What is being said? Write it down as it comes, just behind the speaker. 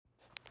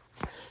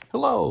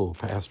Hello,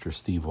 Pastor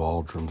Steve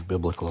Waldron's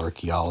Biblical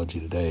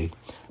Archaeology today.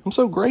 I'm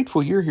so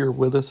grateful you're here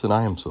with us, and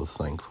I am so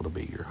thankful to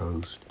be your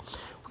host.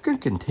 We're going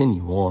to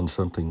continue on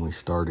something we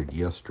started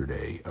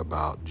yesterday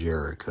about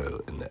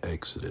Jericho and the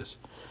Exodus.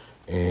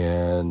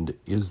 And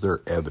is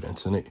there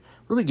evidence? And it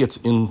really gets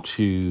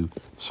into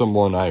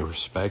someone I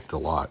respect a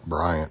lot,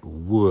 Bryant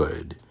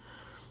Wood.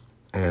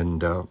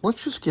 And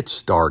let's just get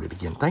started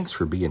again. Thanks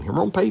for being here.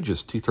 We're on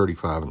pages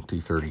 235 and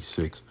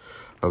 236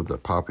 of the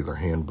Popular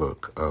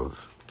Handbook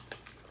of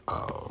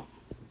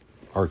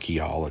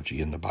Archaeology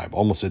in the Bible.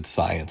 Almost said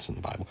science in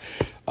the Bible.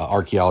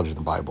 Archaeology in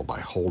the Bible by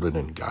Holden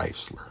and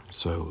Geisler.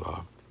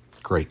 So,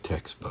 great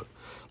textbook.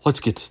 Let's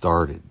get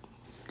started.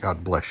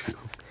 God bless you.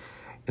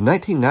 In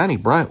 1990,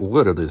 Bryant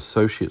Wood of the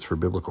Associates for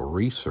Biblical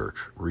Research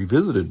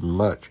revisited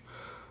much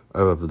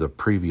of the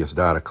previous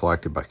data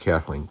collected by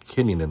Kathleen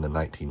Kenyon in the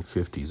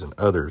 1950s and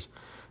others,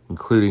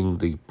 including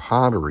the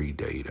pottery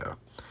data.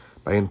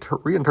 By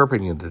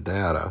reinterpreting the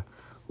data,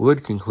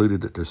 Wood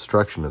concluded that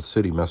destruction of the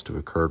city must have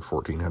occurred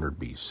 1400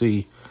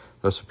 BC,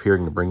 thus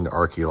appearing to bring the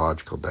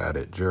archaeological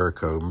data at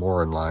Jericho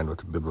more in line with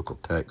the biblical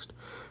text,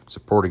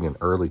 supporting an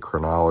early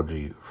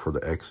chronology for the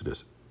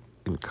Exodus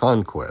and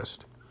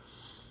conquest.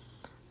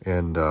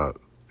 And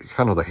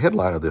kind of the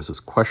headline of this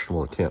is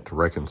questionable attempt to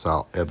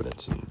reconcile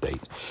evidence and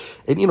dates.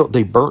 And,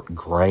 they burnt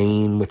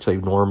grain, which they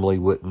normally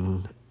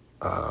wouldn't,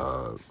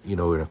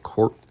 in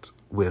accord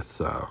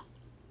with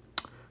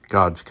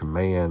God's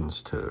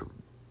commands to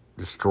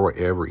destroy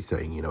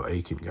everything.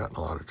 Achan got in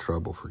a lot of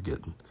trouble for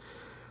getting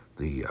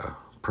the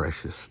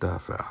precious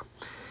stuff out.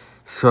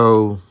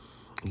 So,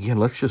 again,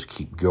 let's just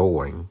keep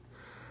going.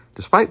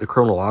 Despite the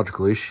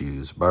chronological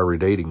issues, by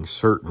redating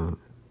certain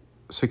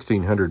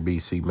 1600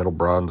 BC Middle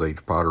Bronze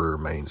Age pottery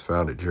remains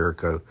found at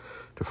Jericho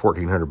to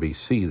 1400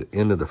 BC, the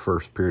end of the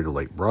first period of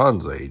Late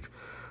Bronze Age,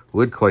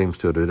 Wood claims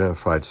to have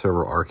identified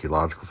several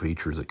archaeological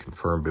features that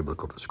confirm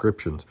biblical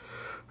descriptions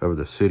of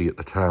the city at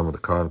the time of the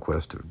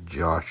conquest of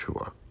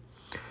Joshua.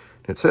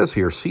 It says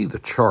here, see the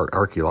chart,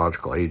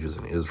 Archaeological Ages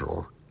in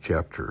Israel,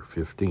 chapter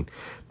 15.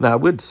 Now, I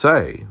would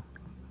say,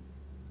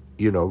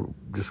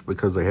 just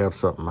because they have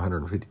something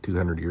 150,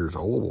 200 years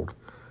old,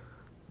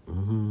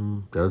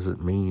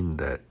 doesn't mean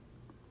that,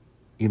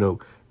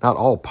 not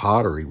all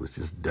pottery was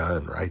just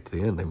done right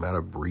then. They might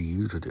have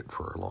reused it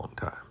for a long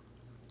time.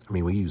 I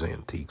mean, we use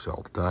antiques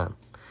all the time.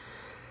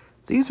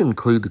 These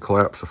include the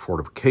collapse of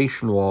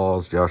fortification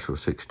walls, Joshua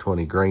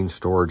 6:20, grain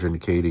storage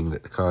indicating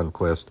that the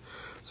conquest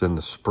was in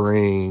the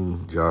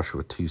spring,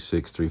 Joshua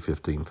 2:6,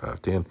 3:15,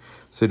 5:10,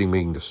 city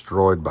being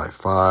destroyed by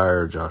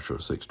fire, Joshua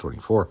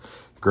 6:24,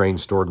 grain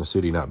stored in the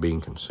city not being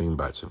consumed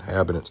by its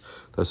inhabitants,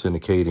 thus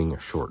indicating a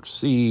short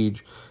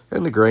siege,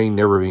 and the grain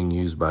never being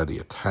used by the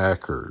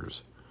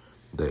attackers.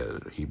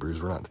 The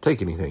Hebrews were not to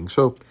take anything.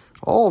 So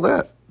all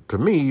that, to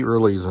me,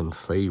 really is in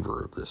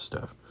favor of this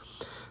stuff.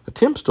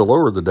 Attempts to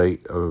lower the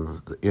date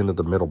of the end of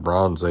the Middle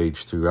Bronze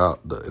Age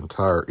throughout the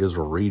entire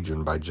Israel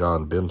region by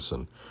John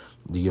Bimson,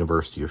 the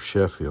University of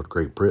Sheffield,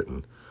 Great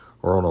Britain,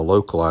 or on a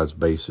localized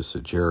basis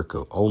at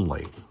Jericho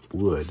only,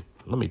 Wood,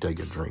 let me take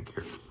a drink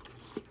here,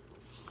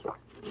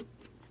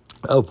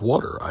 of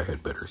water, I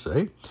had better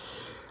say,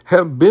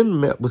 have been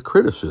met with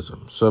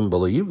criticism. Some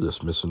believe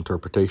this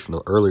misinterpretation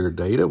of earlier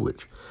data,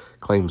 which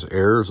claims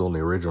errors on the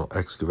original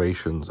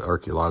excavation's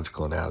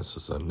archaeological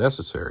analysis,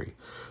 unnecessary.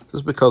 This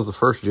is because the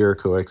first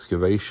Jericho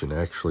excavation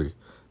actually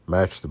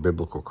matched the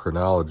biblical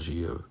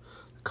chronology of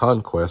the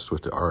conquest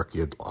with the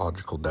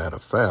archaeological data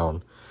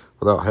found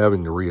without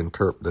having to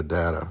reinterpret the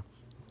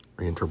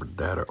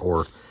data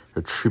or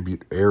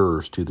attribute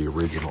errors to the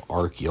original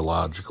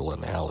archaeological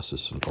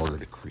analysis in order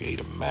to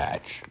create a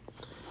match.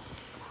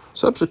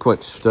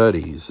 Subsequent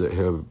studies that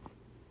have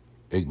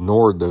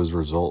ignored those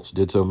results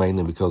did so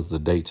mainly because the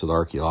dates of the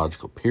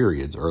archaeological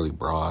periods, early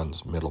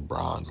bronze, middle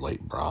bronze,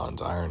 late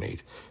bronze, Iron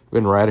Age, have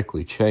been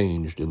radically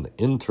changed in the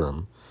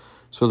interim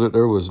so that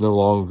there was no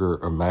longer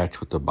a match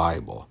with the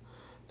Bible.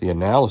 The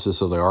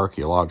analysis of the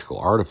archaeological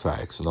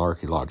artifacts and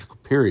archaeological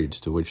periods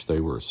to which they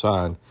were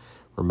assigned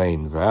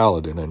remain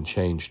valid and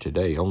unchanged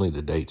today. Only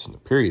the dates and the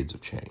periods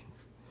have changed.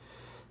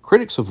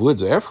 Critics of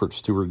Wood's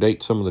efforts to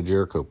redate some of the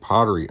Jericho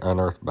pottery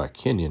unearthed by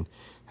Kenyon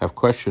have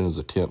questioned his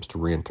attempts to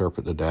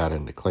reinterpret the data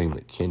and to claim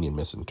that Kenyon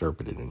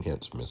misinterpreted and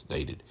hence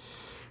misdated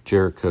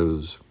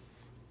Jericho's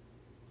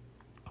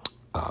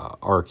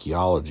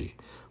archaeology.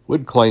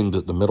 Wood claimed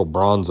that the Middle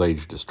Bronze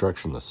Age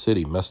destruction of the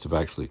city must have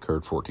actually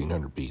occurred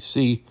 1400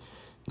 BC,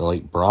 the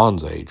Late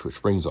Bronze Age,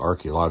 which brings the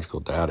archaeological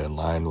data in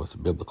line with the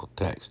biblical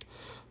text.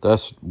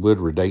 Thus, Wood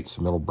redates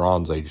the Middle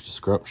Bronze Age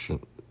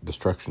destruction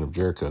of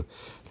Jericho,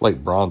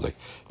 Late Bronze Age.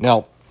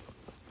 Now,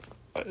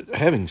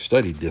 having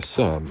studied this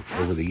some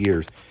over the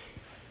years,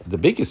 the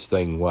biggest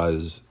thing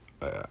was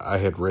I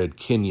had read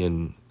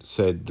Kenyon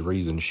said the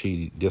reason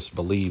she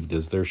disbelieved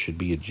is there should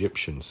be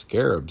Egyptian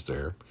scarabs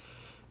there.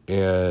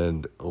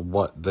 And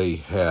what they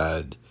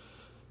had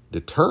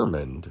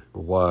determined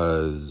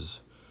was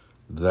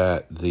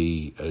that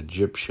the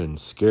Egyptian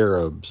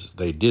scarabs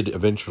they did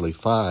eventually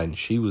find,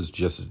 she was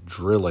just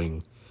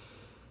drilling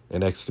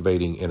and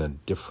excavating in a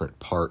different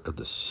part of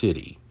the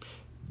city.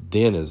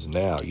 then as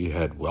now, you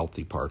had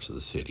wealthy parts of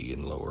the city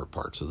and lower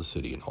parts of the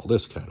city and all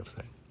this kind of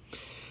thing.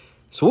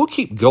 So we'll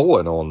keep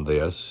going on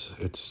this.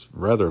 It's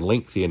rather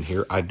lengthy in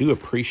here. I do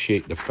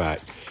appreciate the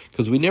fact,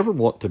 because we never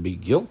want to be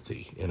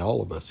guilty, and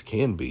all of us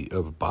can be,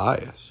 of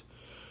bias,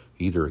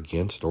 either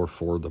against or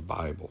for the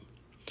Bible.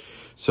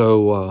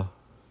 So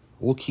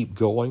we'll keep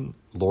going,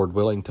 Lord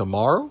willing,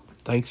 tomorrow.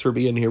 Thanks for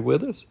being here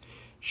with us.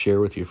 Share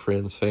with your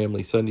friends,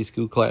 family, Sunday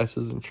school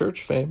classes, and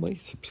church family.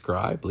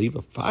 Subscribe. Leave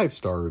a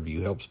 5-star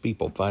review. Helps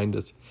people find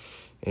us.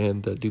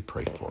 And do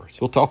pray for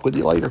us. We'll talk with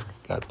you later.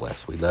 God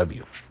bless. We love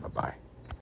you. Bye-bye.